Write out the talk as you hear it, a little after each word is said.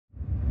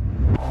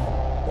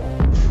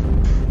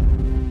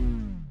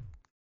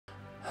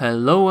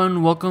Hello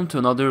and welcome to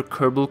another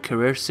Kerbal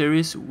career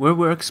series where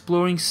we're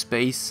exploring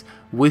space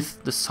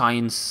with the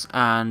science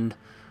and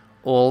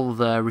all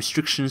the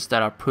restrictions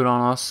that are put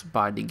on us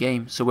by the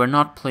game. So we're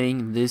not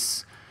playing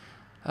this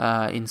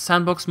in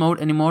sandbox mode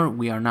anymore.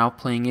 We are now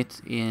playing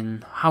it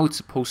in how it's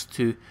supposed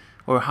to,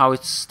 or how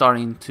it's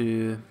starting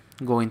to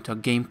go into a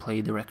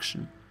gameplay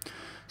direction.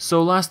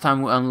 So last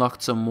time we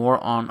unlocked some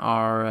more on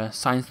our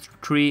science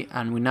tree,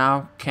 and we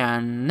now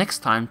can next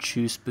time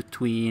choose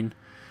between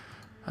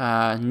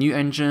new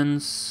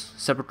engines,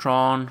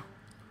 Sepratron,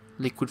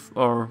 liquid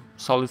or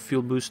solid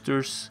fuel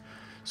boosters,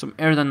 some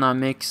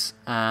aerodynamics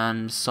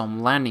and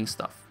some landing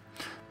stuff.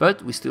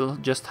 But we still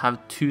just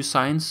have 2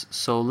 science,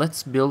 so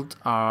let's build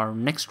our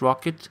next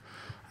rocket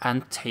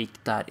and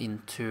take that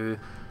into,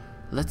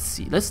 let's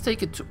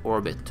take it to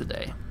orbit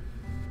today.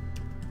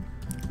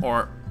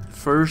 Or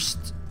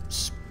first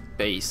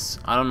space.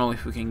 I don't know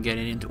if we can get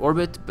it into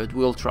orbit, but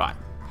we'll try.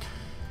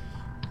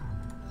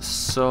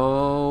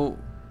 So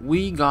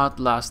we got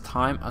last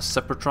time a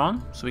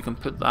Sepratron, so we can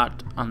put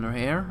that under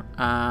here,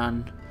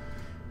 and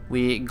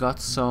we got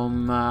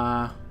some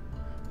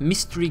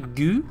mystery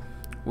goo,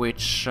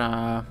 which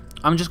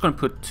I'm just going to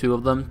put 2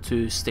 of them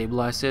to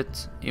stabilize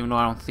it, even though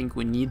I don't think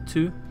we need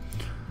to.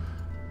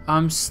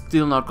 I'm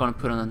still not going to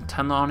put an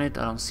antenna on it,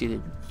 I don't see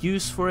the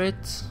use for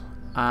it,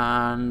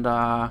 and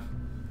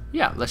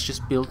yeah, let's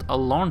just build a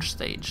launch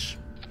stage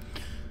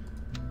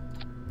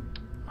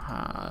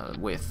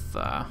with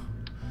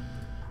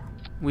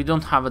we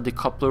don't have a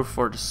decoupler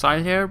for the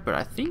side here, but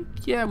I think,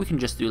 yeah, we can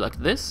just do like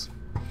this.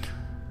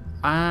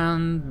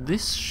 And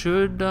this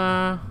should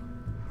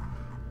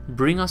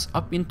bring us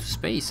up into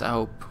space, I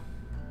hope.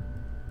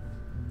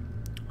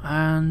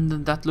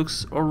 And that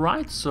looks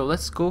alright, so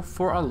let's go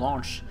for a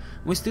launch.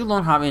 We still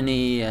don't have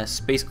any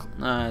space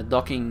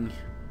docking.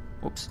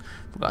 Oops,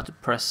 forgot to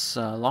press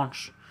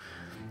launch.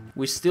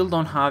 We still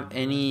don't have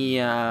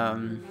any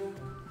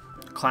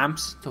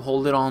clamps to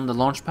hold it on the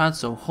launch pad,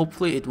 so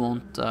hopefully it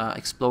won't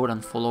explode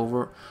and fall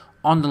over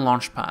on the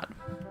launch pad.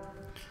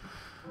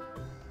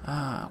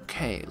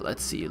 Okay,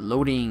 let's see,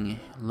 loading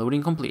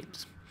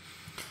complete.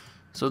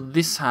 So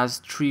this has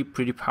 3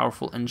 pretty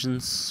powerful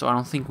engines, so I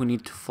don't think we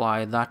need to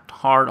fly that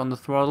hard on the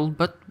throttle,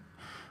 but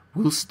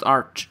we'll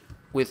start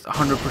with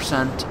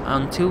 100%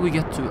 until we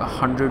get to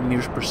 100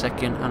 meters per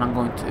second, and I'm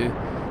going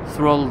to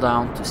throttle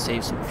down to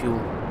save some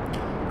fuel,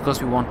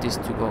 because we want this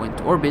to go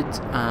into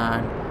orbit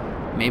and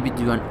maybe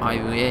do an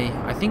IVA.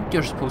 I think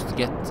you're supposed to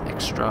get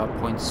extra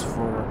points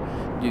for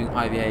doing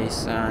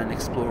IVAs and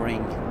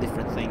exploring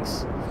different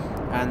things.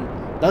 And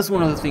that's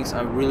one of the things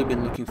I've really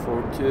been looking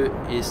forward to,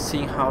 is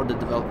seeing how the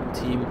development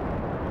team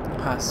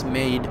has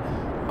made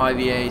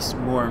IVAs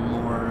more and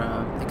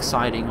more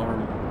exciting, or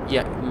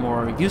yeah,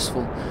 more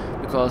useful,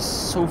 because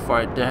so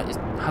far there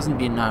hasn't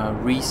been a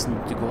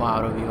reason to go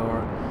out of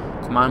your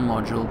command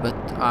module, but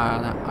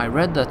I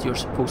read that you're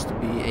supposed to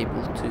be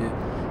able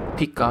to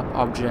pick up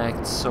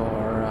objects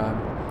or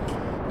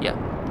yeah,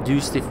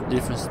 do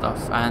different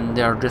stuff, and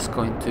they're just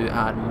going to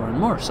add more and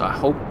more. So I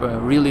hope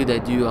really they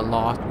do a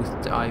lot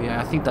with the IVA.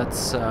 I think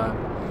that's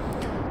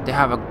they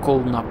have a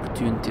golden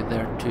opportunity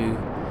there to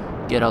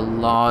get a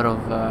lot of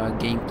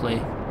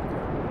gameplay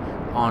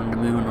on the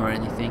moon or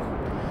anything,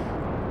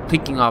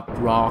 picking up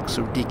rocks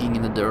or digging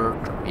in the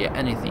dirt, or yeah,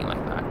 anything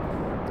like that.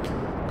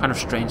 Kind of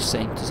strange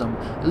saying to some,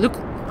 look,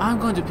 I'm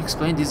going to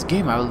explain this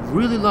game I will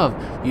really love.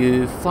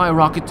 You fly a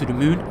rocket to the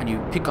moon and you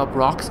pick up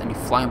rocks and you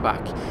fly them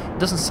back. It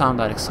doesn't sound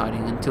that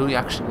exciting until you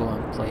actually go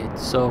and play it.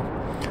 So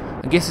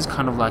I guess it's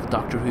kind of like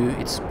Doctor Who.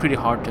 It's pretty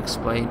hard to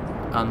explain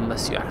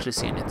unless you actually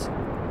seen it.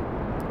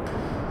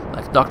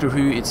 Like Doctor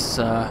Who, it's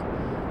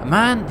a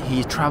man,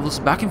 he travels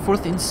back and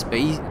forth in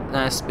space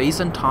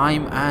and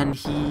time, and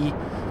he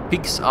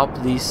picks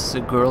up these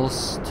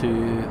girls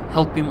to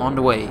help him on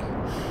the way.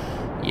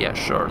 Yeah,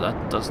 sure,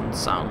 that doesn't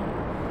sound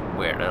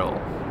weird at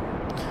all.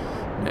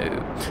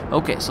 No.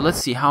 Okay, so let's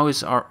see, how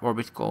is our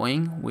orbit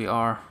going? We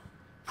are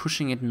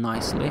pushing it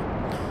nicely,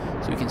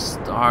 so we can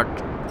start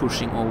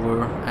pushing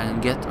over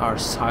and get our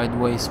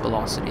sideways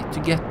velocity to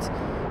get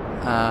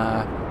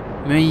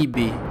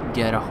maybe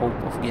get a hope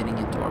of getting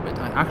into orbit.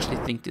 I actually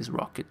think this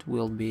rocket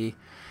will be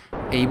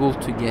able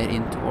to get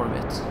into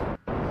orbit.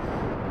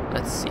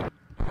 Let's see.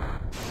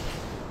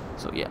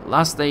 So yeah,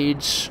 last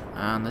stage,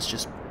 and let's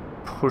just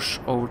push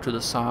over to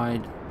the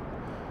side.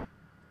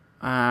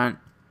 And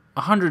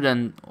 100,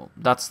 and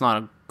that's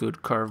not a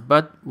good curve,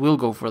 but we'll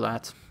go for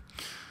that.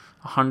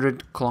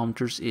 100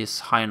 kilometers is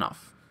high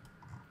enough.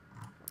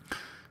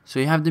 So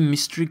you have the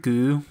mystery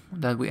goo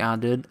that we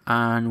added,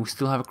 and we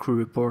still have a crew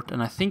report,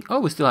 and I think,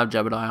 oh, we still have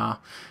Jebediah.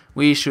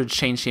 We should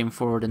change him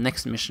for the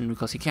next mission,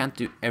 because he can't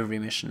do every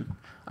mission.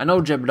 I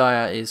know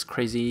Jebediah is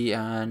crazy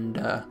and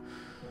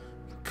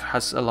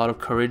has a lot of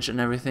courage and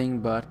everything,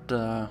 but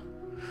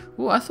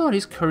well, I thought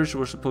his courage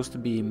was supposed to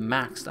be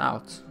maxed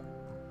out.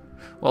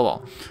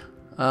 Well,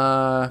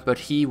 but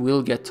he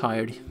will get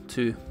tired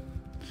too.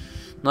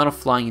 Not of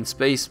flying in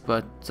space,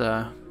 but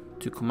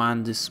to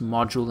command this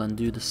module and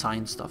do the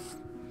science stuff.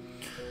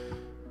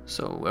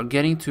 So we're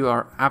getting to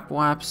our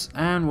apoaps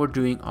and we're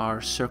doing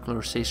our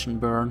circularization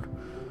burn.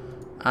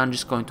 I'm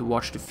just going to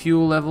watch the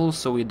fuel levels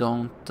so we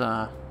don't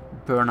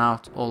burn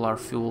out all our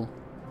fuel.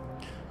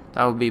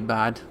 That would be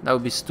bad. That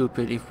would be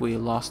stupid if we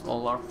lost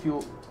all our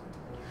fuel.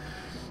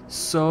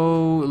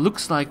 So it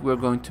looks like we're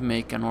going to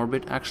make an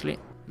orbit actually.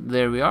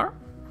 There we are.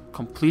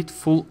 Complete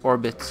full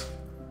orbit.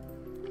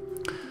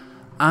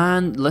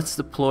 And let's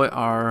deploy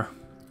our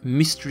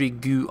mystery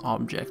goo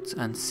object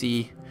and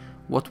see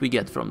what we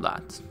get from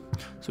that.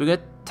 So we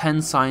get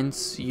 10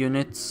 science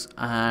units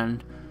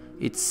and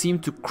it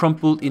seemed to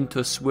crumple into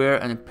a sphere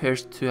and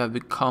appears to have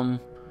become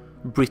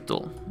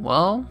brittle.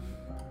 Well,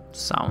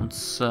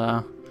 sounds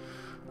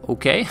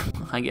okay,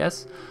 I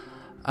guess.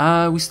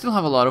 We still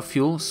have a lot of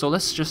fuel, so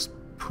let's just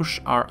push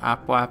our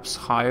apoaps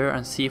higher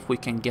and see if we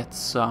can get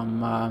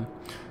some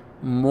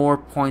more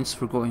points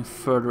for going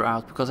further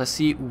out, because I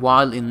see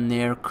while in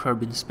near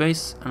Kerbin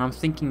space and I'm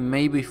thinking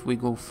maybe if we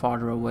go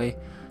farther away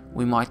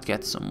we might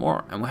get some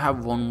more, and we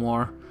have one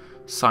more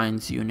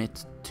science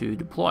unit to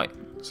deploy,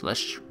 so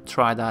let's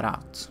try that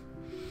out.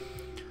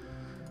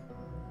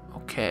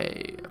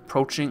 Okay,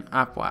 approaching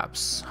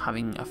apoaps,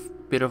 having a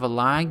bit of a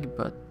lag,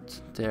 but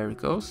there it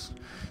goes.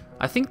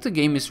 I think the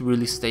game is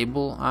really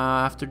stable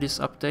after this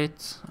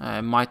update.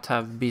 Might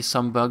be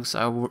some bugs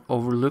I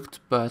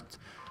overlooked, but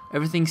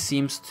everything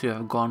seems to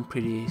have gone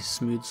pretty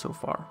smooth so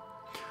far.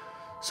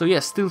 So yeah,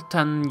 still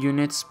 10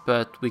 units,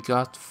 but we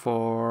got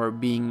for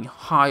being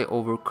high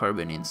over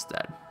Kerbin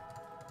instead.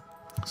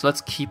 So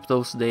let's keep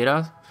those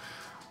data.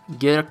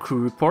 Get a crew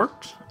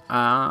report.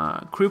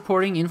 Crew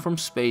reporting in from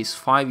space,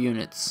 5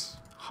 units,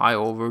 high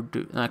over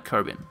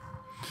Kerbin.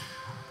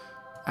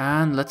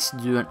 And let's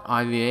do an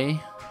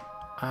IVA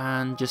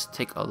and just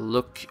take a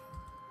look.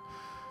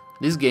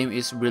 This game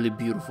is really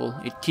beautiful.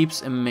 It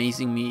keeps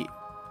amazing me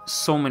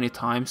so many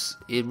times.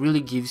 It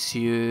really gives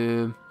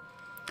you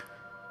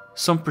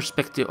some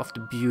perspective of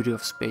the beauty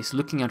of space.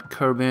 Looking at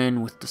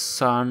Kerbin with the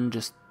sun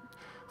just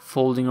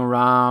folding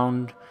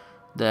around,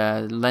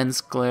 the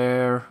lens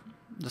glare,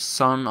 the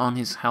sun on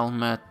his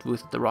helmet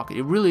with the rocket.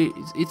 It really,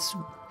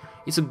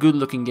 it's a good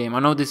looking game. I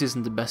know this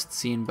isn't the best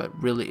scene, but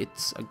really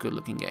it's a good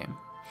looking game.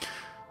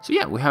 So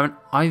yeah, we have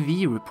an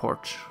IV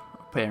report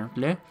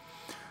apparently.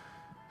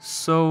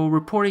 So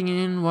reporting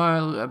in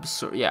while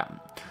yeah,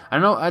 I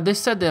know they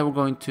said they were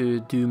going to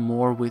do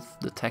more with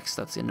the text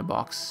that's in the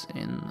box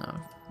in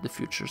the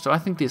future. So I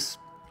think this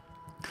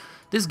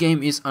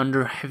game is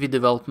under heavy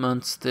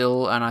development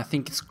still, and I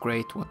think it's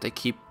great what they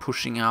keep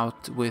pushing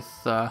out with.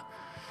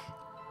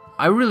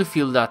 I really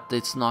feel that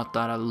it's not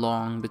that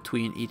long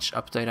between each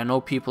update. I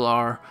know people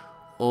are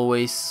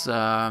always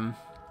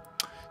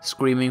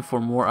screaming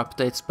for more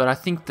updates, but I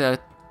think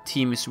that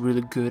team is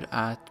really good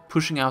at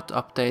pushing out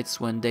updates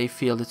when they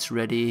feel it's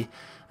ready,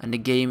 and the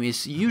game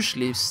is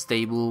usually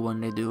stable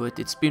when they do it.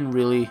 It's been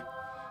really,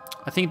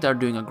 I think they're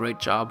doing a great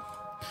job.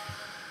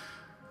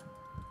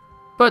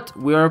 But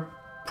we're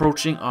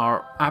approaching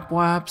our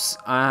apoaps,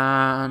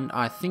 and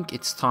I think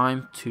it's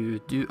time to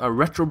do a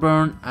retro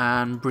burn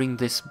and bring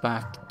this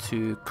back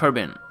to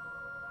Kerbin.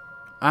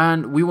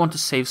 And we want to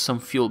save some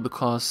fuel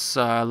because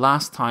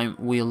last time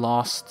we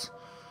lost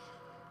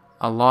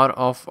a lot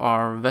of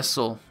our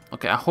vessel.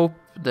 Okay, I hope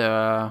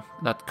that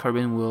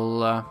Kerbin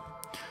will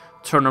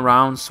turn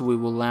around so we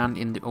will land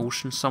in the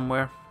ocean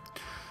somewhere.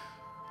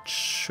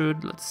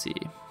 Let's see.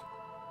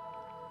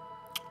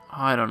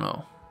 I don't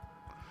know.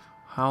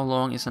 How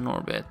long is an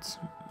orbit?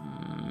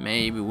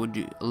 Maybe we'll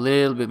do a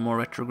little bit more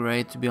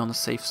retrograde to be on the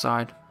safe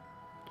side.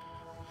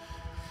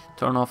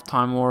 Turn off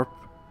time warp.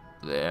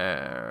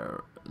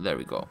 There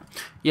we go.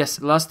 Yes,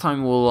 last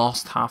time we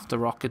lost half the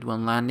rocket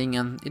when landing,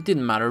 and it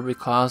didn't matter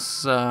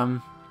because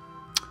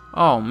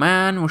oh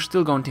man, we're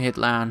still going to hit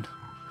land.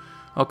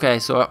 Okay,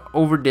 so I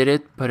overdid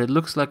it, but it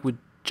looks like we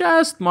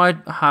just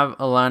might have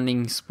a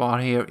landing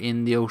spot here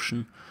in the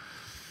ocean,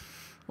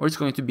 or it's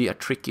going to be a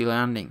tricky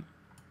landing.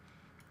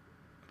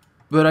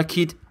 But I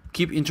keep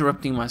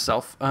interrupting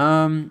myself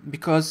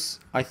because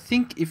I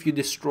think if you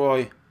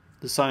destroy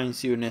the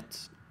science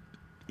unit,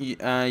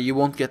 you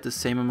won't get the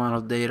same amount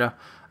of data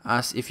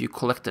as if you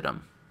collected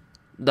them.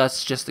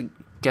 That's just a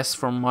guess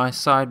from my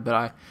side, but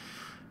I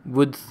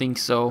would think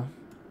so.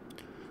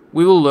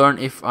 We will learn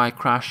if I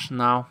crash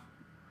now,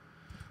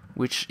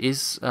 which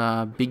is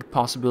a big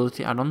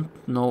possibility. I don't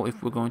know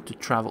if we're going to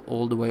travel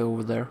all the way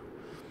over there.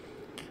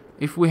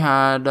 If we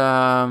had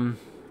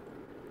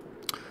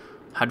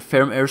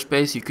firm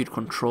airspace, you could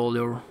control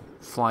your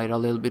flight a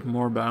little bit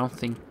more, but I don't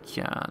think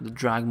the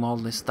drag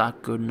model is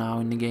that good now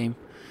in the game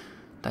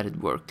that it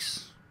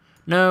works.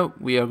 No,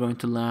 we are going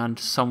to land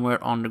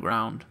somewhere on the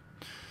ground.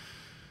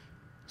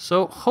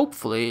 So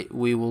hopefully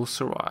we will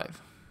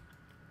survive.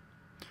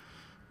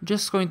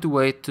 Just going to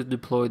wait to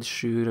deploy the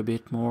chute a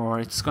bit more.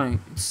 It's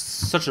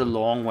such a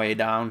long way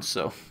down,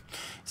 so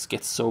it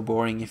gets so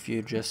boring if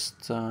you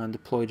just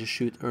deploy the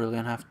chute early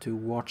and have to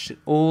watch it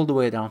all the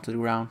way down to the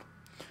ground.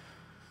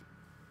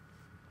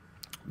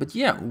 But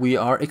yeah, we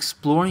are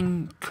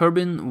exploring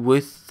Kerbin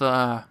with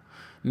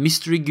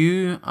mystery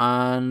goo,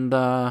 and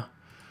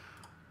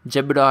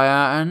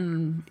Jebediah,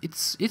 and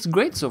it's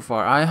great so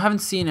far. I haven't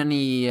seen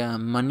any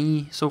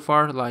money so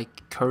far,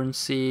 like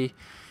currency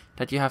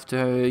that you have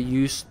to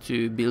use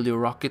to build your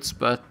rockets,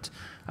 but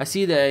I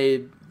see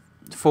they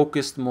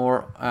focused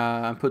more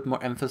and put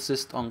more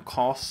emphasis on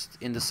cost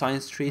in the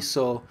science tree,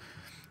 so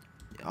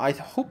I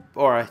hope,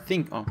 or I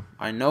think,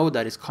 I know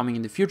that it's coming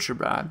in the future,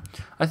 but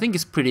I think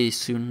it's pretty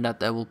soon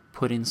that they will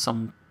put in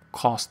some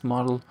cost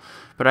model,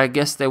 but I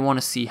guess they want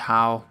to see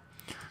how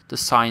the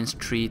science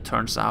tree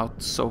turns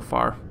out so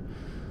far.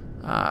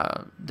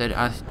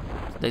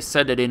 They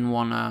said they didn't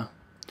want to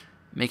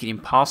make it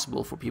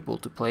impossible for people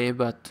to play,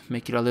 but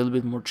make it a little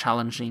bit more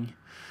challenging.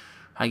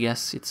 I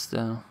guess it's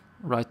the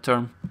right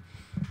term.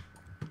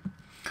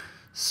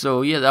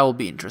 So yeah, that will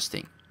be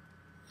interesting.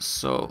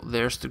 So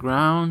there's the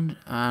ground,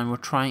 and we're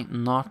trying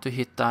not to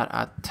hit that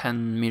at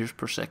 10 meters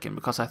per second,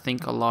 because I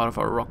think a lot of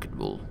our rocket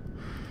will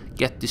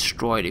get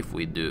destroyed if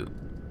we do.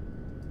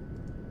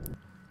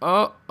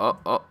 Oh.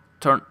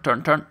 Turn.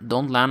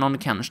 Don't land on the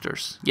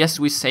canisters. Yes,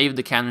 we saved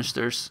the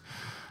canisters.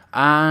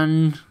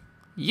 And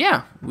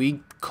yeah,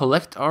 we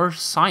collect our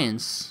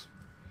science.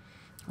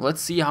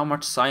 Let's see how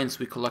much science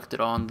we collected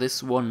on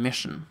this one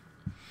mission.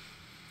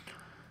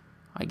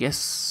 I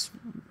guess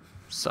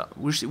so.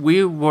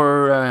 We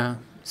were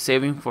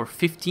saving for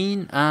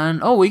 15,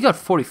 and oh, we got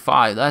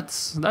 45.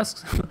 That's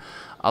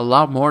a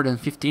lot more than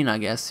 15, I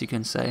guess you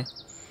can say.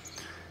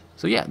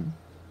 So yeah,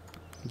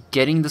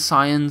 getting the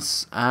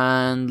science,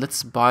 and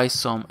let's buy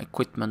some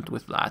equipment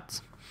with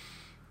that.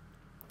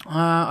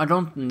 I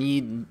don't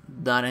need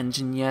that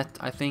engine yet,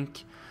 I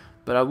think,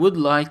 but I would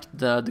like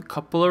the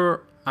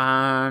coupler,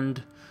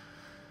 and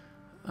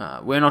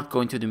we're not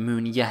going to the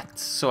moon yet,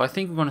 so I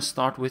think we're going to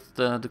start with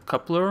the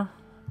coupler,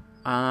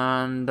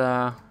 and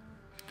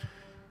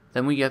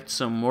then we get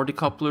some more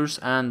decouplers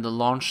and the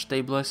launch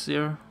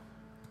stabilizer.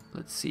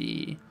 Let's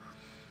see.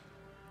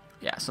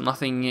 Yeah, so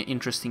nothing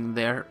interesting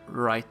there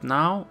right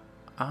now.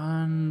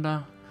 And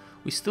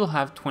we still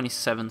have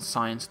 27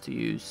 science to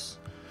use.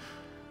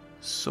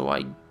 So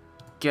I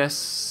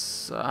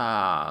guess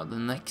the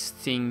next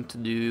thing to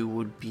do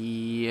would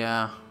be...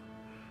 yeah.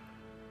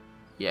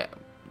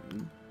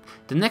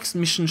 The next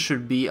mission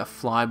should be a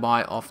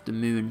flyby of the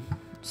moon.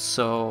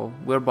 So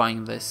we're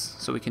buying this,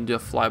 so we can do a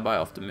flyby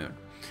of the moon.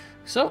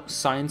 So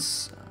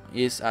science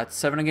is at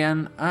 7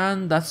 again,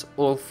 and that's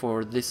all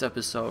for this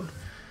episode.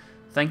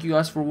 Thank you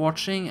guys for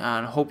watching,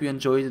 and hope you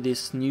enjoyed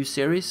this new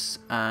series,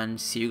 and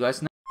see you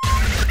guys next time.